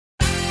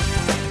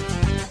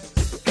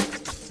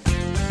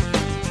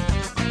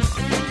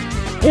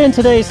In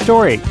today's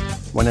story,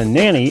 when a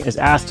nanny is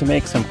asked to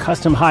make some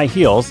custom high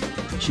heels,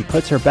 she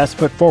puts her best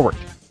foot forward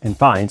and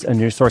finds a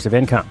new source of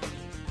income.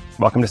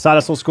 Welcome to Side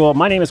Hustle School.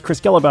 My name is Chris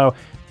Guillebeau.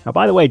 Now,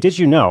 by the way, did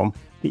you know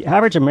the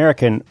average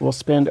American will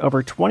spend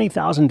over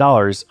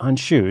 $20,000 on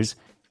shoes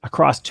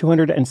across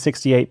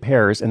 268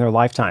 pairs in their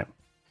lifetime?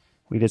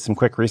 We did some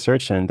quick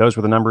research, and those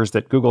were the numbers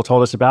that Google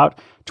told us about.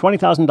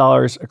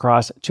 $20,000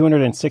 across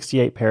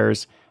 268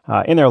 pairs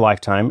in their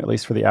lifetime, at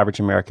least for the average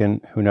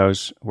American. Who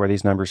knows where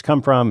these numbers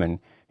come from and,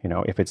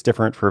 if it's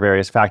different for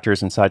various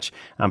factors and such.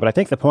 But I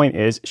think the point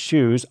is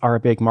shoes are a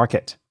big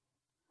market.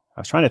 I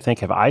was trying to think,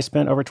 have I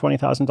spent over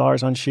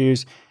 $20,000 on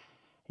shoes?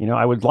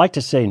 I would like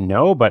to say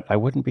no, but I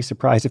wouldn't be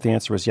surprised if the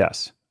answer was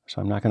yes.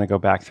 So I'm not going to go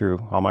back through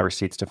all my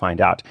receipts to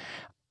find out.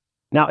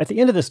 Now, at the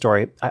end of the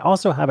story, I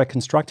also have a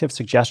constructive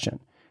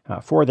suggestion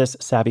for this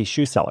savvy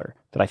shoe seller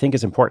that I think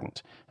is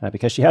important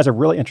because she has a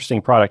really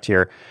interesting product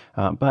here,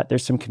 but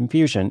there's some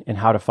confusion in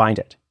how to find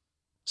it.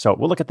 So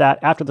we'll look at that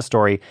after the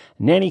story.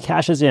 Nanny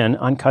cashes in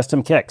on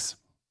custom kicks.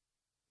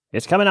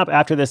 It's coming up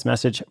after this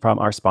message from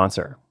our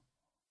sponsor.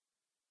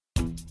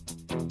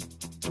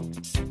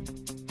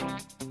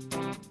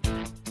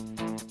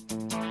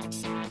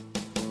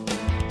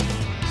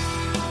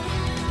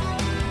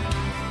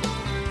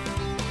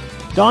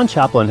 Dawn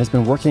Chaplin has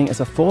been working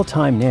as a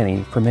full-time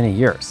nanny for many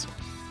years.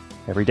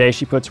 Every day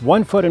she puts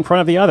one foot in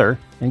front of the other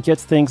and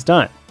gets things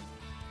done.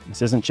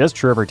 This isn't just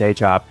true of her day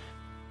job,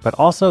 but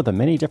also the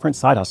many different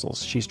side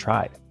hustles she's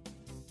tried.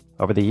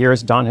 Over the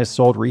years, Dawn has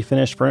sold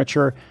refinished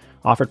furniture,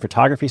 offered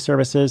photography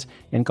services,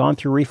 and gone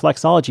through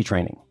reflexology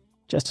training,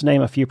 just to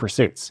name a few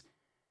pursuits.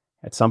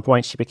 At some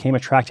point, she became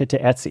attracted to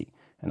Etsy,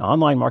 an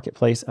online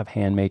marketplace of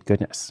handmade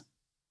goodness.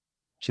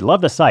 She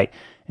loved the site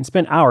and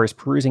spent hours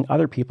perusing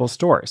other people's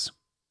stores,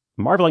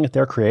 marveling at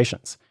their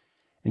creations.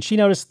 And she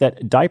noticed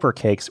that diaper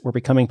cakes were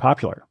becoming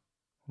popular.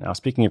 Now,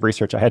 speaking of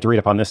research, I had to read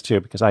up on this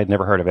too because I had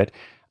never heard of it.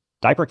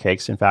 Diaper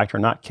cakes, in fact, are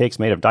not cakes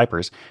made of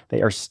diapers.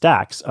 They are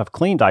stacks of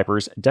clean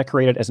diapers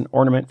decorated as an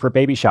ornament for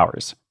baby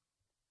showers.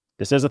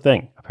 This is a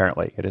thing,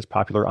 apparently. It is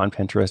popular on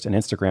Pinterest and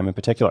Instagram in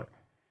particular.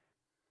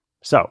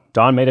 So,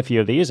 Dawn made a few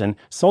of these and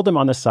sold them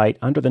on the site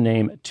under the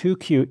name Too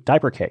Cute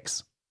Diaper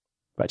Cakes.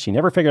 But she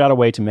never figured out a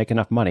way to make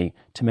enough money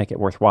to make it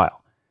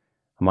worthwhile.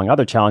 Among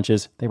other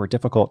challenges, they were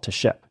difficult to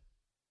ship.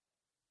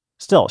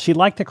 Still, she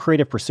liked the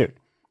creative pursuit,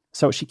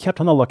 so she kept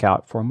on the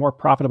lookout for a more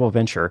profitable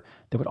venture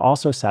that would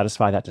also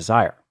satisfy that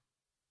desire.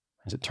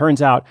 As it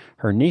turns out,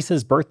 her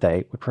niece's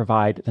birthday would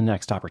provide the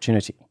next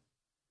opportunity.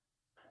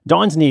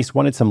 Dawn's niece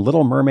wanted some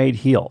Little Mermaid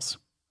heels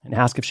and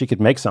asked if she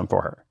could make some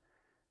for her.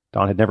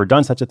 Dawn had never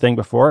done such a thing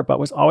before, but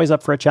was always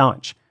up for a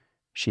challenge.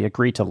 She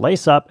agreed to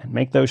lace up and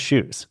make those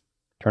shoes,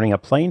 turning a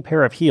plain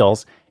pair of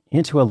heels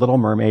into a Little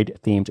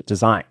Mermaid-themed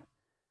design.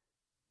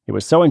 It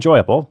was so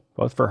enjoyable,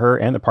 both for her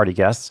and the party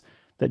guests,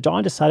 that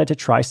Dawn decided to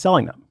try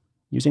selling them,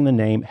 using the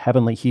name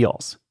Heavenly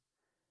Heels.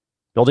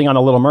 Building on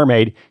the Little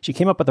Mermaid, she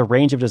came up with a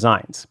range of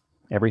designs,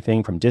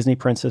 everything from Disney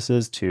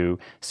princesses to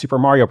Super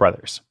Mario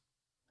Brothers.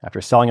 After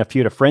selling a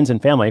few to friends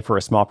and family for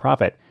a small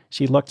profit,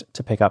 she looked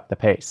to pick up the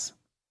pace.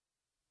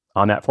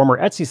 On that former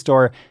Etsy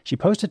store, she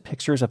posted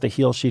pictures of the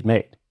heels she'd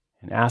made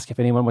and asked if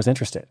anyone was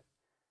interested.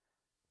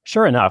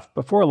 Sure enough,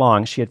 before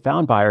long, she had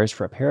found buyers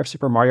for a pair of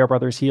Super Mario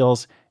Brothers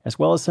heels, as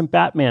well as some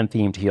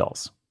Batman-themed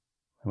heels.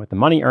 And with the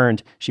money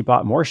earned, she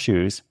bought more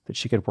shoes that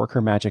she could work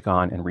her magic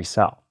on and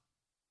resell.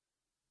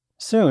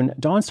 Soon,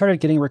 Dawn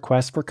started getting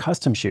requests for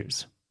custom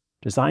shoes,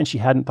 designs she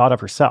hadn't thought of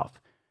herself.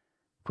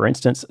 For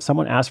instance,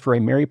 someone asked for a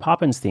Mary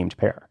Poppins-themed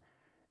pair,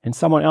 and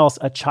someone else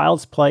a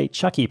Child's Play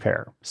Chucky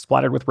pair,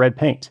 splattered with red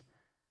paint.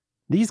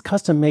 These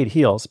custom-made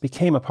heels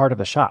became a part of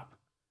the shop.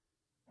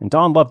 And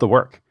Dawn loved the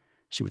work.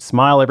 She would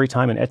smile every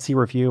time an Etsy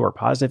review or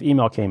positive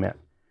email came in.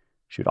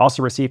 She would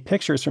also receive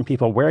pictures from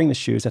people wearing the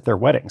shoes at their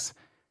weddings.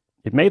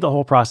 It made the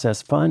whole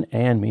process fun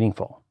and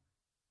meaningful.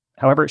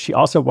 However, she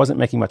also wasn't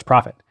making much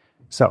profit,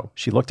 so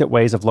she looked at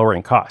ways of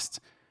lowering costs.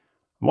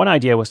 One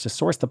idea was to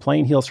source the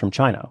plain heels from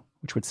China,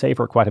 which would save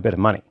her quite a bit of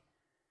money.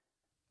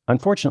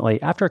 Unfortunately,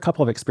 after a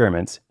couple of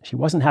experiments, she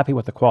wasn't happy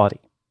with the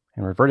quality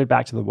and reverted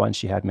back to the ones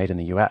she had made in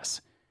the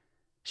US.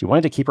 She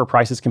wanted to keep her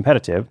prices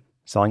competitive,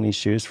 selling these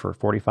shoes for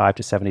 $45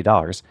 to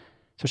 $70,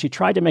 so she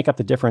tried to make up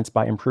the difference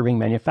by improving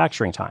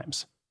manufacturing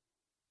times.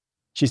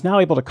 She's now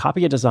able to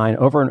copy a design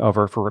over and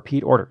over for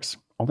repeat orders,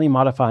 only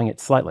modifying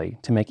it slightly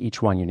to make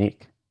each one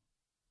unique.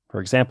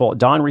 For example,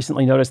 Dawn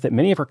recently noticed that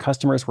many of her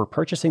customers were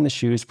purchasing the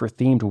shoes for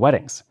themed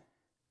weddings.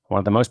 One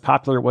of the most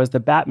popular was the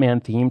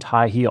Batman-themed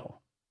high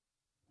heel.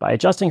 By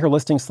adjusting her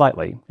listing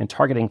slightly and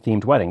targeting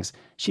themed weddings,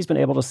 she's been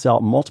able to sell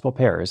multiple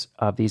pairs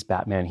of these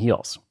Batman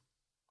heels.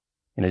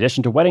 In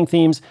addition to wedding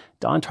themes,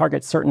 Dawn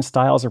targets certain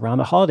styles around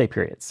the holiday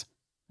periods.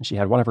 And she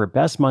had one of her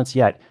best months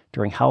yet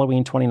during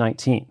Halloween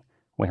 2019,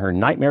 when her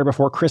Nightmare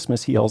Before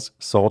Christmas heels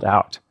sold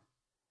out.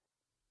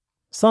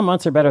 Some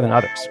months are better than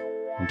others,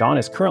 and Dawn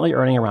is currently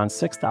earning around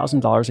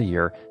 $6,000 a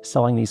year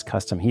selling these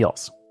custom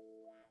heels.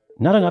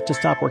 Not enough to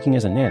stop working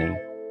as a nanny,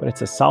 but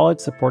it's a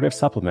solid, supportive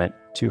supplement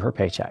to her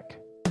paycheck.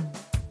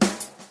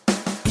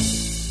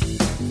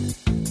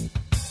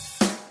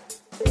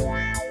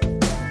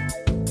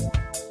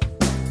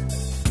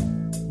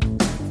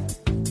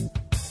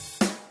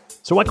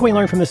 So what can we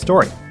learn from this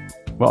story?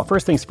 Well,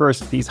 first things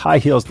first, these high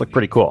heels look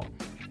pretty cool.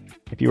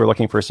 If you were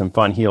looking for some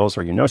fun heels,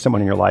 or you know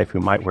someone in your life who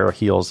might wear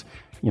heels,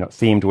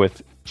 themed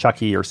with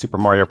Chucky or Super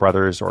Mario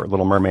Brothers or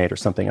Little Mermaid or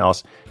something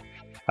else,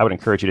 I would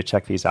encourage you to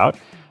check these out.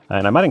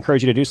 And I might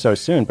encourage you to do so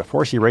soon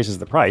before she raises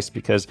the price,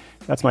 because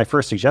that's my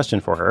first suggestion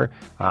for her.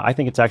 I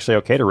think it's actually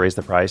okay to raise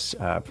the price.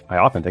 I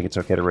often think it's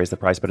okay to raise the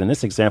price, but in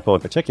this example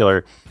in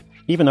particular,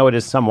 even though it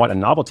is somewhat a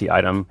novelty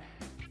item,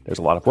 there's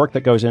a lot of work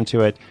that goes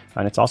into it,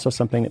 and it's also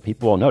something that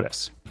people will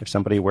notice. If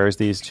somebody wears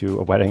these to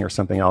a wedding or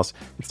something else,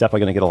 it's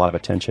definitely going to get a lot of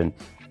attention.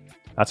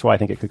 That's why I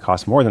think it could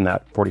cost more than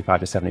that $45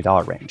 to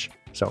 $70 range.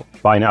 So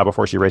buy now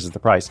before she raises the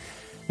price.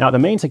 Now, the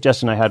main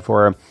suggestion I had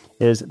for her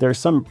is there's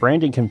some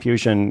branding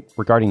confusion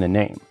regarding the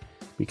name.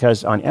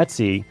 Because on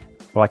Etsy,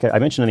 like I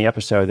mentioned in the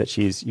episode that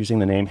she's using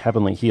the name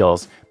Heavenly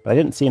Heels, but I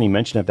didn't see any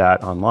mention of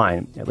that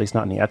online, at least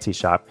not in the Etsy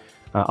shop.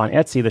 On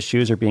Etsy, the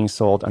shoes are being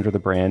sold under the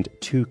brand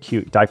Too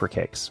Cute Diaper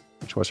Cakes,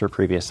 which was her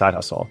previous side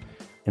hustle.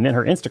 And then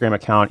her Instagram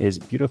account is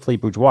Beautifully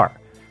Boudoir,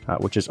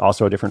 which is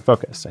also a different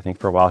focus. I think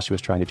for a while she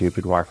was trying to do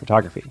boudoir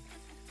photography.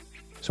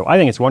 So I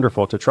think it's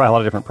wonderful to try a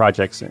lot of different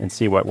projects and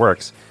see what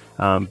works.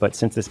 But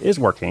since this is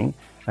working,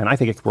 and I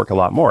think it could work a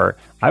lot more,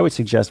 I would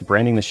suggest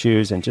branding the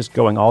shoes and just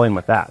going all in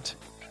with that.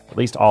 At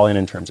least all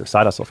in terms of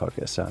side hustle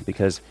focus,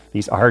 because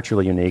these are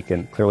truly unique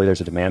and clearly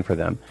there's a demand for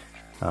them.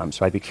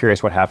 So I'd be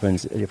curious what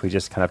happens if we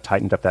just kind of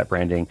tightened up that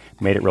branding,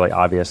 made it really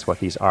obvious what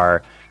these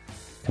are,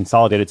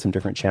 consolidated some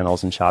different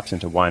channels and shops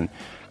into one.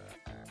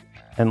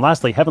 And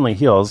lastly, Heavenly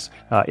Heels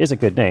is a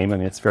good name. I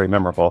mean, it's very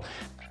memorable.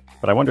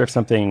 But I wonder if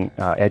something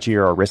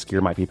edgier or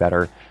riskier might be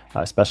better,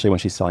 especially when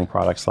she's selling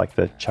products like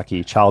the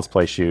Chucky Child's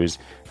Play shoes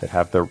that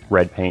have the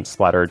red paint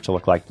splattered to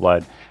look like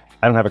blood.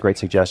 I don't have a great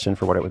suggestion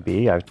for what it would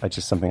be. It's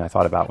just something I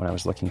thought about when I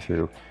was looking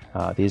through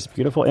these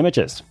beautiful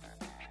images.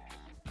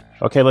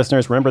 Okay,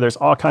 listeners, remember there's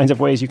all kinds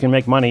of ways you can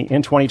make money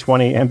in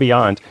 2020 and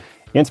beyond.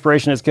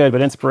 Inspiration is good, but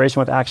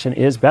inspiration with action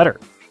is better.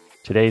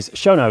 Today's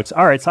show notes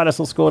are at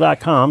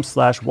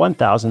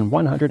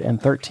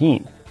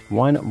sidehustleschool.com/1113,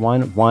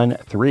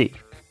 1113.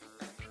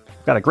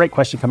 I've got a great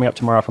question coming up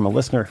tomorrow from a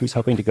listener who's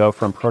hoping to go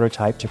from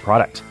prototype to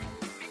product.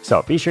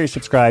 So be sure you're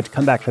subscribed,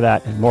 come back for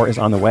that, and more is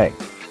on the way.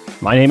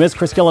 My name is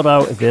Chris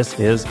Guillebeau. This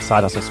is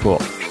Side Hustle School.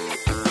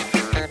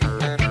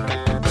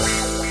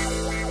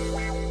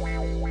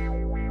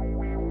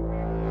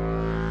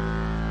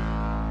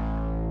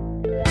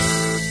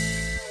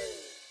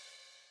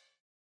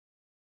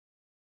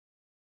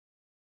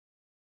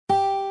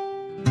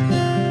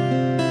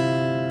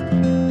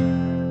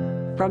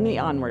 From the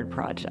Onward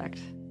Project.